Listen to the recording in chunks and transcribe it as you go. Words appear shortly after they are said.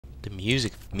The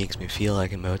music makes me feel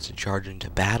like I'm about to charge into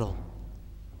battle.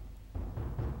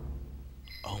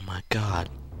 Oh my god.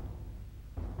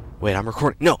 Wait, I'm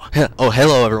recording. No! Oh,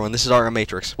 hello everyone, this is RM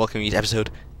Matrix. Welcome to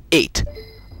episode 8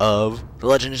 of The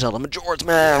Legend of Zelda Majora's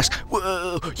Mask!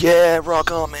 Whoa! Yeah, rock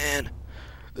on, man!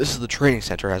 This is the training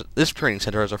center. This training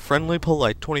center has a friendly,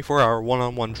 polite, 24-hour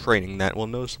one-on-one training that will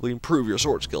noticeably improve your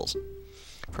sword skills.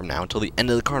 From now until the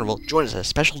end of the carnival, join us at a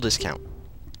special discount.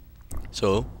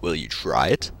 So, will you try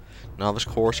it? Novice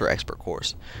course or expert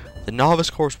course? The novice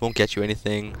course won't get you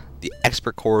anything. The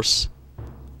expert course,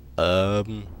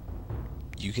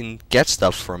 you can get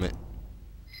stuff from it.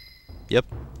 Yep.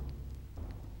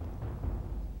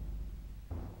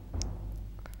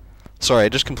 Sorry, I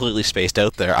just completely spaced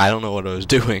out there. I don't know what I was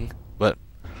doing, but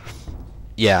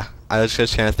yeah, I was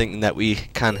just kind of thinking that we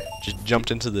kind of just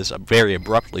jumped into this very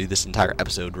abruptly, this entire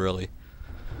episode, really.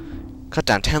 Cut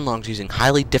down 10 longs using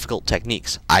highly difficult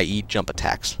techniques, i.e. jump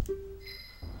attacks.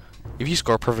 If you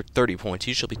score a perfect 30 points,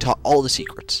 you shall be taught all the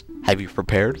secrets. Have you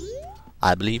prepared?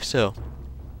 I believe so.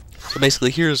 So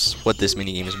basically, here's what this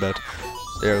minigame is about.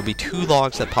 There will be 2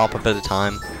 logs that pop up at a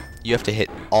time. You have to hit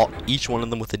each one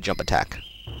of them with a jump attack.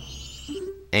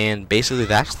 And basically,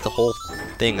 that's the whole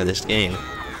thing of this game.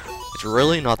 It's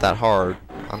really not that hard.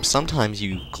 Sometimes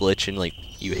you glitch and like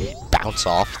you bounce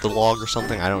off the log or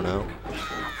something. I don't know.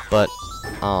 But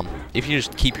if you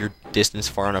just keep your distance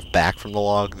far enough back from the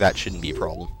log, that shouldn't be a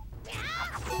problem.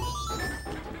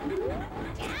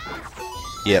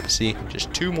 Yep, see?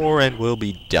 Just 2 more and we'll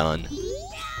be done.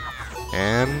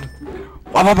 And...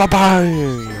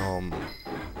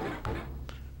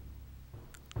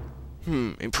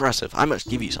 impressive. I must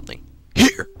give you something.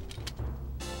 Here!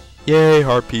 Yay,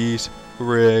 heart piece.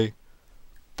 Hooray.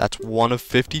 That's 1 of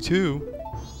 52.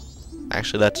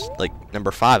 Actually, that's like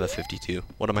number 5 of 52.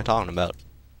 What am I talking about?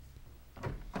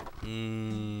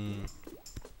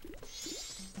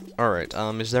 Alright,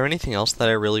 is there anything else that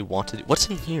I really want to do? What's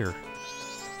in here?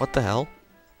 What the hell?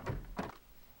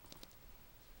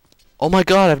 Oh my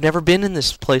god, I've never been in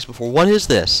this place before. What is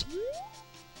this?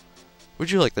 Would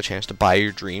you like the chance to buy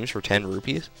your dreams for 10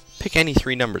 rupees? Pick any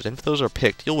 3 numbers, and if those are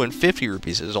picked, you'll win 50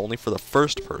 rupees. It is only for the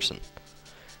first person.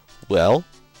 Well,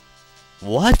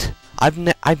 what?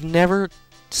 I've never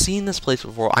seen this place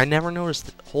before. I never noticed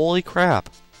it. Holy crap.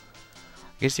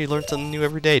 I guess you learn something new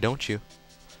every day, don't you?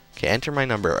 Okay, enter my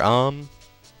number.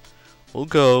 We'll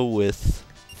go with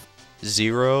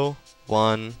 0,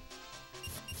 1,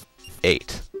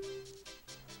 8.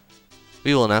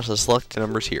 We will announce the select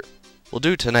numbers here. We'll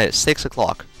do it tonight at 6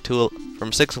 o'clock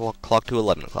from 6 o'clock to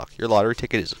 11 o'clock. Your lottery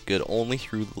ticket is good only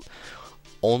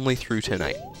through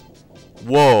tonight.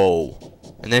 Whoa!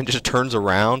 And then it just turns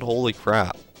around. Holy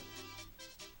crap!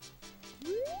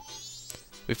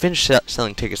 We finished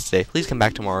selling tickets today. Please come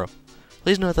back tomorrow.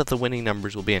 Please note that the winning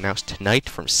numbers will be announced tonight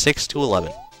from 6 to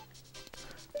 11.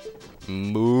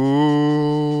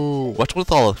 Moo! What's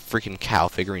with all the freaking cow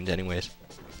figurines, anyways?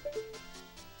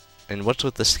 And what's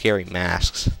with the scary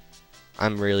masks?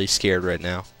 I'm really scared right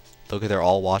now. Look at, they're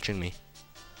all watching me.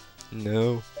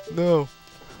 No, no.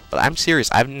 But I'm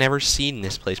serious. I've never seen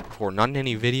this place before. Not in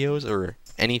any videos or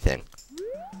anything.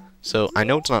 So I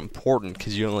know it's not important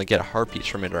because you don't like get a heart piece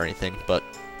from it or anything. But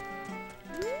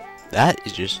that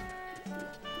is just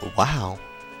wow.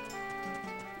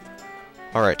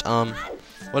 All right.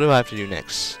 What do I have to do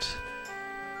next?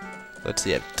 Let's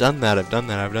see. I've done that.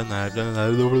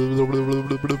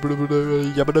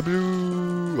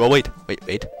 Oh, wait.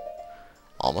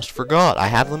 Almost forgot. I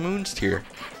have the moons tier.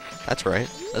 That's right.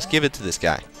 Let's give it to this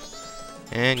guy.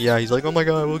 And yeah, he's like, oh my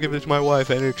god, we'll give it to my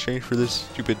wife in exchange for this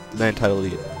stupid land title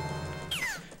idiot.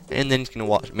 And then he's gonna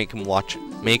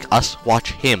make us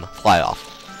watch him fly off.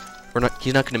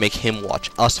 He's not gonna make him watch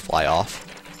us fly off.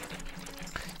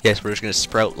 Yes, we're just gonna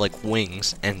sprout like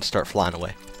wings and start flying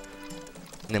away.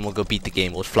 And then we'll go beat the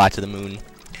game. We'll fly to the moon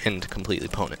and completely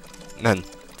pwn it. And then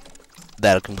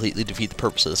that'll completely defeat the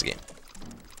purpose of this game.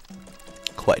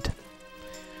 Quite.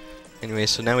 Anyway,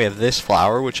 so now we have this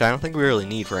flower, which I don't think we really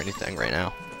need for anything right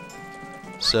now.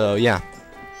 So, yeah.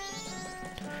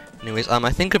 Anyways, I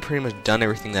think I've pretty much done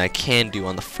everything that I can do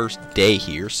on the first day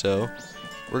here, so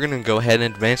we're gonna go ahead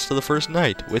and advance to the first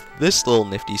night with this little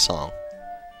nifty song.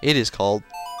 It is called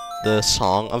the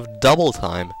Song of Double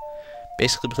Time.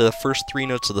 Basically play the first 3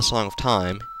 notes of the Song of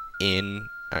Time in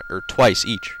or twice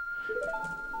each.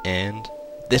 And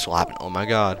this will happen. Oh my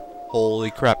god. Holy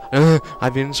crap.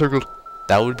 I've been encircled.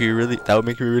 That would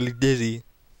make me really dizzy.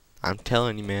 I'm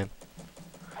telling you, man.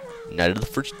 Night of the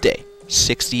first day.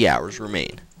 60 hours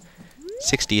remain.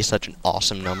 60 is such an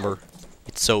awesome number.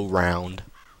 It's so round.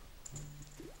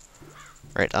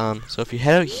 Right, so if you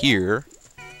head out here,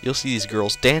 you'll see these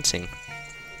girls dancing,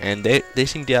 and they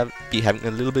seem to be having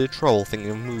a little bit of trouble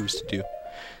thinking of moves to do.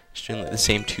 Just doing like the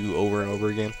same two over and over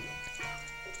again.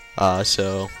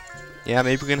 So yeah,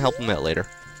 maybe we can help them out later.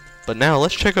 But now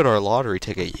let's check out our lottery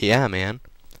ticket. Yeah, man.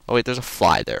 Oh wait, there's a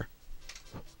fly there.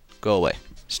 Go away,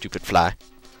 stupid fly.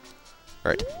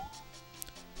 Alright.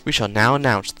 We shall now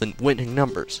announce the winning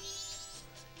numbers.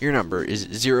 Your number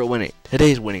is 018.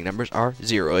 Today's winning numbers are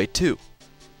 082.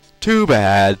 Too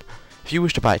bad. If you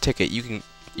wish to buy a ticket, you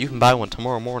can buy one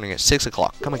tomorrow morning at 6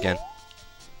 o'clock. Come again.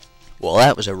 Well,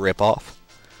 that was a rip-off.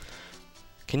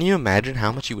 Can you imagine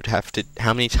how many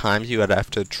times you would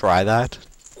have to try that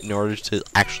in order to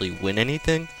actually win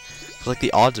anything? It's like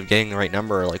the odds of getting the right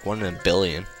number are like 1 in a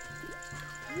billion.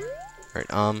 Alright,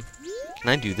 can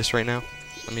I do this right now?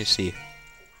 Let me see.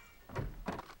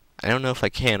 I don't know if I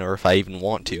can or if I even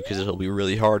want to, because it'll be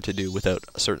really hard to do without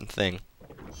a certain thing.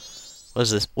 What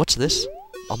is this? What's this?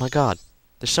 Oh my god.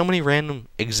 There's so many random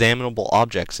examinable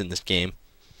objects in this game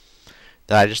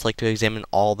that I just like to examine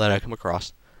all that I come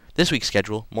across. This week's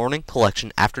schedule: morning,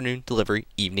 collection, afternoon, delivery,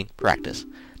 evening, practice.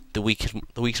 The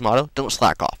week's motto: don't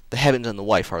slack off. The heavens and the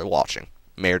wife are watching.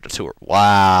 Mayor to tour.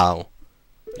 Wow.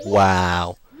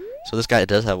 Wow. So this guy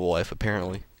does have a wife,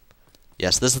 apparently.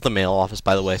 Yes, this is the mail office,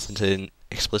 by the way, since I didn't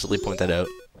explicitly point that out.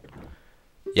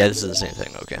 Yeah, this is the same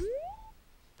thing. Okay.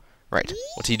 Right.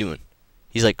 What's he doing?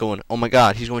 He's like going, oh my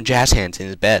god, he's going jazz hands in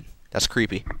his bed. That's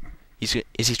creepy. Is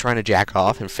he trying to jack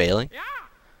off and failing?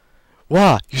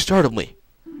 Wow, you startled me.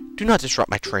 Do not disrupt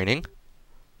my training.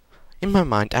 In my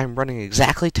mind, I am running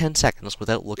exactly 10 seconds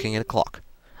without looking at a clock.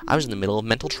 I was in the middle of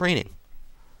mental training.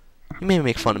 You may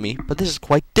make fun of me, but this is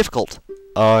quite difficult.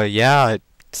 Yeah, it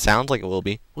sounds like it will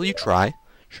be. Will you try?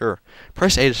 Sure.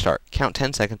 Press A to start. Count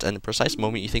 10 seconds, and the precise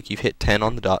moment you think you've hit 10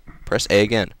 on the dot, press A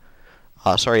again.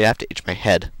 Sorry, I have to itch my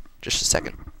head. Just a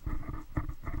second.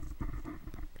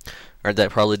 Alright,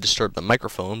 that probably disturbed the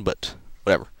microphone, but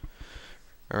whatever.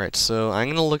 Alright, so I'm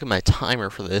going to look at my timer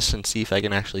for this and see if I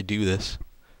can actually do this.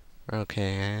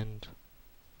 Okay, and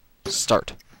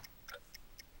start.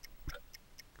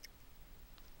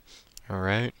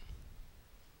 Alright.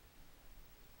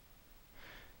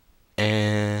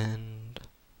 And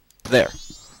there.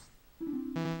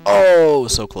 Oh,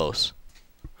 so close.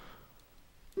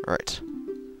 Alright.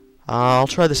 I'll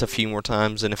try this a few more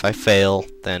times, and if I fail,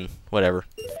 then whatever.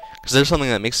 Because there's something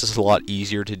that makes this a lot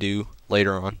easier to do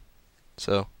later on.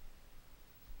 So.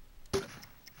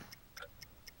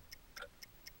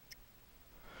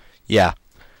 Yeah.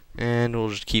 And we'll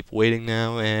just keep waiting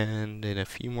now, and in a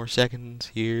few more seconds,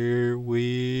 here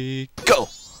we go!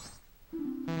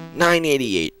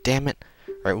 988, damn it.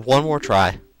 Alright, one more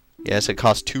try. Yes, it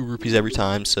costs 2 rupees every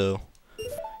time, so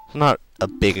it's not a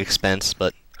big expense,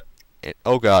 but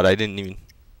oh god, I didn't even,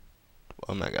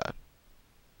 oh my god.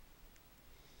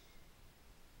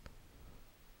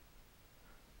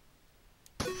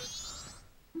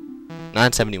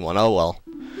 $9.71, oh well.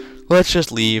 Let's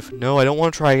just leave. No, I don't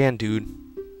want to try again, dude.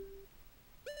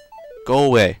 Go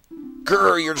away.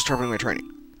 Grr, you're disturbing my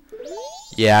training.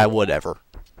 Yeah, whatever.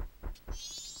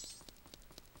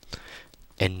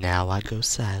 And now I go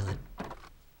silent,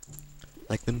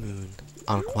 like the moon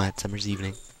on a quiet summer's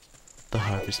evening. The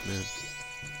harvest moon.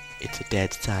 It's a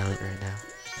dead silent right now.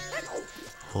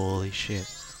 Holy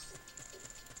shit.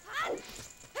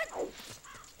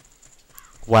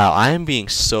 Wow, I am being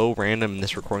so random in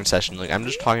this recording session. Like, I'm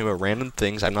just talking about random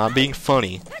things. I'm not being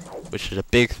funny, which is a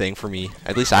big thing for me.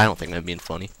 At least I don't think I'm being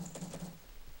funny.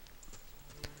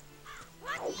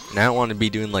 And I don't want to be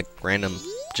doing like random,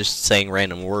 just saying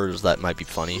random words that might be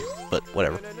funny, but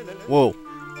whatever. Whoa.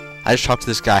 I just talked to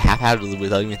this guy haphazardly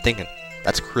without even thinking.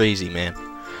 That's crazy, man.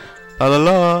 La la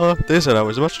la. They said I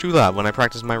was much too loud when I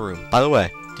practiced in my room. By the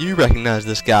way, do you recognize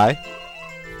this guy?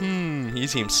 He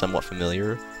seems somewhat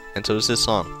familiar. And so does this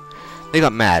song. They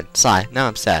got mad. Sigh. Now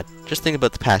I'm sad. Just think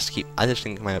about the past to keep. I just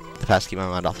think the past to keep my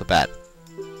mind off the bat.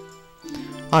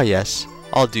 Ah yes,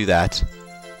 I'll do that.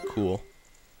 Cool.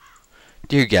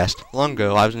 Dear guest, long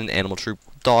ago I was in an animal troop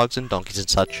with dogs and donkeys and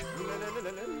such.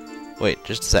 Wait,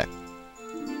 just a sec.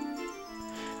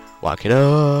 Walk it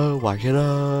up, walk it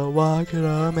up, walk it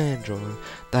up, Majora.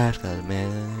 That's got a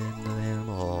man, an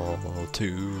animal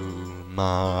to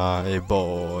my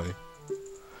boy.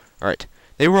 Alright.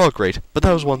 They were all great, but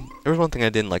there was one thing I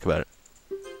didn't like about it.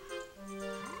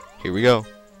 Here we go.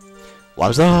 Why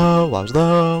was the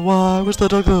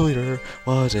dog the leader?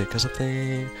 Was it 'cause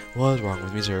something was wrong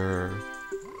with me, sir?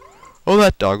 Oh,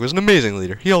 that dog was an amazing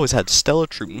leader. He always had stellar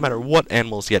troop, no matter what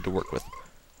animals he had to work with.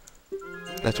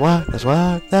 That's why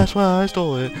I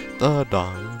stole it. The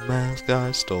dog mask,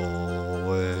 I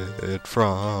stole it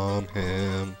from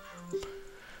him.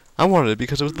 I wanted it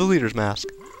because it was the leader's mask.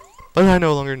 But I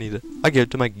no longer need it. I give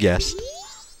it to my guest.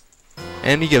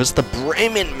 And he gives us the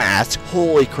Bremen mask.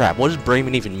 Holy crap, what does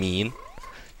Bremen even mean?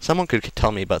 Someone could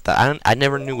tell me about that. I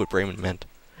never knew what Bremen meant.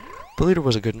 The leader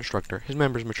was a good instructor. His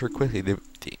members matured quickly. They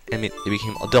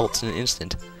became adults in an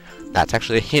instant. That's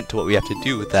actually a hint to what we have to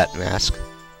do with that mask.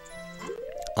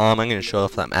 I'm going to show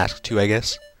off that mask too, I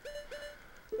guess.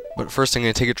 But first I'm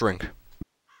going to take a drink.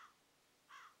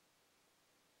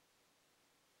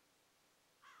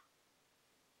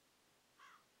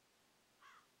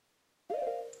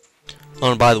 Oh,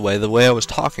 and by the way I was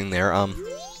talking there,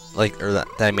 that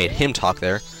I made him talk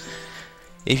there,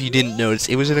 if you didn't notice,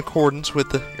 it was in accordance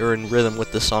with or in rhythm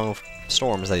with the Song of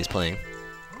Storms that he's playing.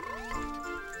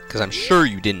 Because I'm sure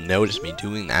you didn't notice me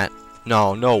doing that.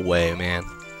 No way, man.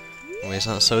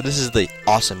 So this is the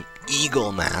awesome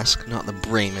Eagle mask, not the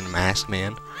Bremen mask,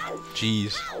 man.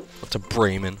 Jeez, what's a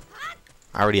Bremen?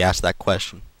 I already asked that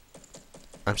question.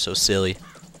 I'm so silly.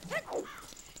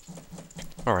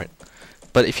 Alright.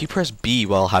 But if you press B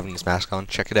while having this mask on,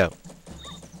 check it out.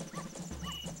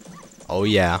 Oh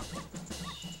yeah.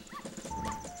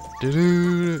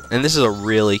 And this is a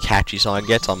really catchy song. It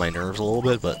gets on my nerves a little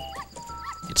bit, but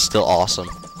it's still awesome.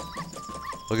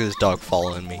 Look at this dog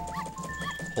following me.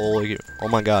 Holy, oh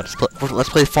my god. Let's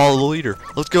play Follow the Leader.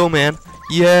 Let's go, man.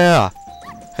 Yeah.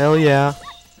 Hell yeah.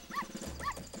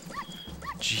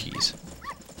 Jeez.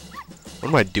 What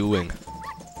am I doing?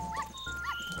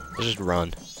 Let's just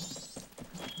run.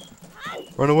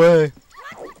 Run away.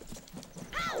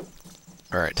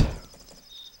 Alright.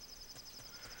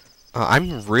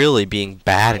 I'm really being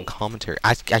bad in commentary.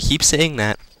 I keep saying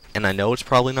that, and I know it's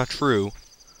probably not true,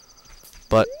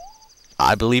 but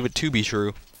I believe it to be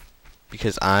true,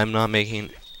 because I'm not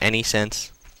making any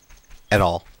sense at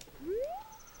all.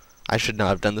 I should not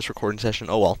have done this recording session.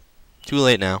 Oh well. Too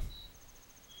late now.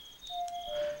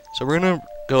 So we're gonna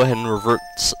go ahead and revert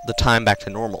the time back to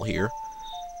normal here.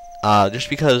 Just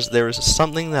because there is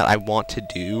something that I want to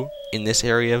do in this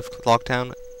area of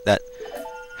Lockdown that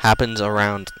happens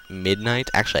around midnight,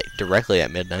 actually directly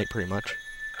at midnight pretty much.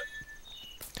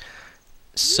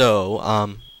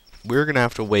 So, we're gonna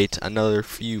have to wait another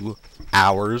few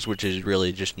hours, which is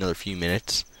really just another few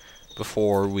minutes,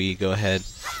 before we go ahead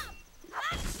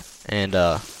and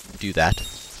do that.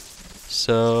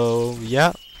 So,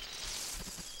 yeah.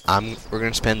 We're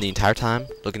gonna spend the entire time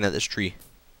looking at this tree.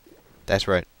 That's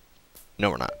right.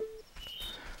 No, we're not.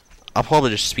 I'll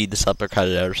probably just speed this up or cut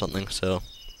it out or something, so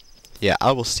yeah,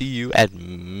 I will see you at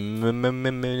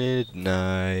midnight.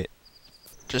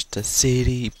 Just a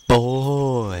city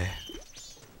boy,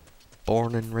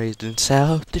 born and raised in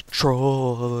South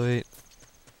Detroit.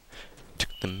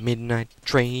 Took the midnight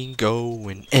train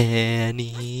going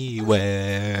anywhere.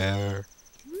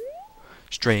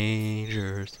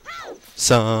 Strangers,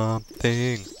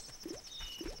 something.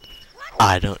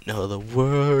 I don't know the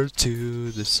words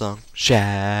to the song.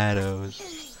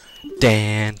 Shadows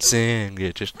dancing,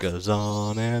 it just goes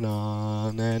on and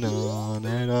on and on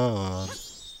and on.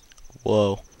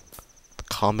 Whoa. The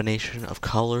combination of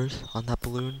colors on that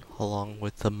balloon, along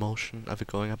with the motion of it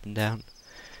going up and down,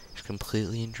 is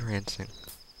completely entrancing.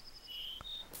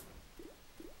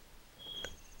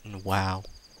 And wow.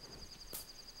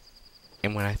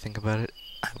 And when I think about it,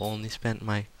 I've only spent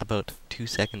about 2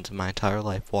 seconds of my entire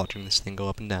life watching this thing go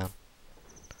up and down.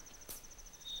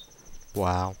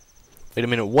 Wow. Wait a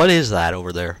minute, what is that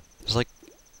over there? It's like,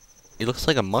 it looks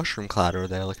like a mushroom cloud over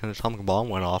there, like an atomic bomb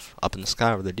went off up in the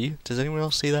sky over there. Does anyone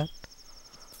else see that?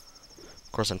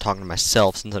 Of course I'm talking to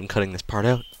myself since I'm cutting this part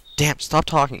out. Damn, stop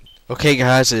talking. Okay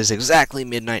guys, it is exactly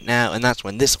midnight now, and that's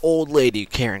when this old lady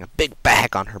carrying a big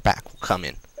bag on her back will come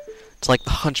in. It's like the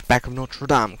Hunchback of Notre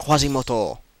Dame,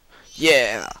 Quasimodo.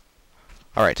 Yeah!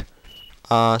 Alright.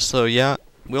 So yeah,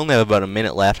 we only have about a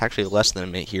minute left, actually less than a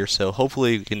minute here, so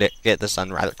hopefully we can get this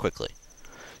done rather quickly.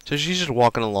 So she's just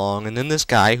walking along, and then this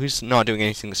guy, who's not doing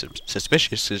anything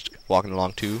suspicious, is walking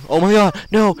along too. Oh my god,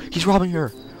 no! He's robbing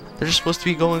her! They're just supposed to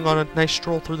be going on a nice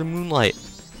stroll through the moonlight.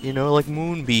 You know, like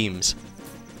moonbeams.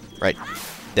 Right.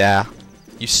 Yeah.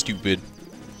 You stupid.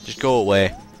 Just go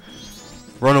away.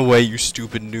 Run away, you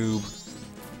stupid noob.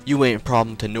 You ain't a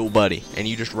problem to nobody, and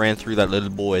you just ran through that little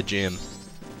boy, Jim.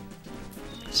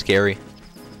 Scary.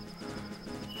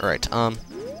 Alright,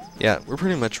 yeah, we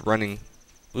pretty much ran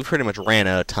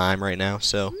out of time right now,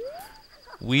 so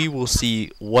we will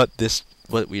see what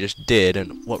we just did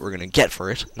and what we're gonna get for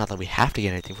it. Not that we have to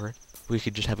get anything for it. We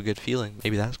could just have a good feeling.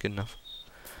 Maybe that's good enough.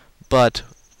 But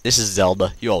this is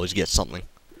Zelda. You always get something.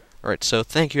 Alright, so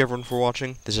thank you everyone for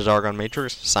watching. This is Argon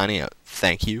Matrix signing out.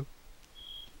 Thank you.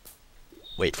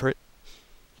 Wait for it.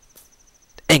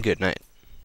 And good night.